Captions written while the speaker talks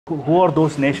Who are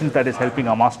those nations that is helping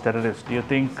Hamas terrorists? Do you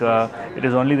think it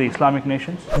is only the Islamic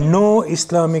nations? No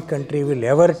Islamic country will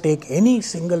ever take any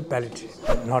single Palestinian.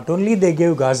 Not only they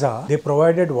gave Gaza, they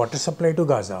provided water supply to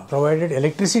Gaza, provided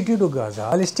electricity to Gaza.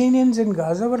 Palestinians in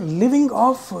Gaza were living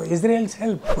off Israel's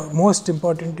help. Most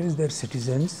important is their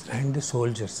citizens and the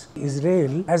soldiers.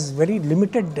 Israel has very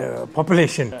limited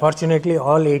population. Fortunately,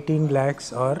 all 18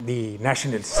 lakhs are the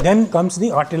nationals. Then comes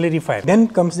the artillery fire. Then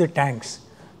comes the tanks.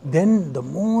 Then the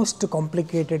most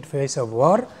complicated phase of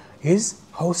war is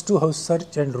house-to-house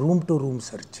search and room-to-room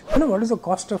search. You know what is the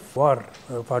cost of war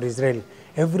for Israel?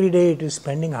 Every day it is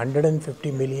spending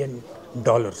 $150 million.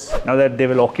 Now that they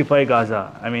will occupy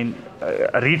Gaza, I mean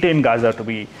retain Gaza to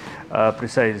be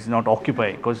precise, not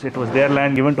occupy, because it was their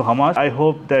land given to Hamas. I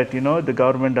hope that the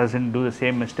government doesn't do the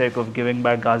same mistake of giving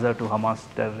back Gaza to Hamas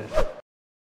terrorists.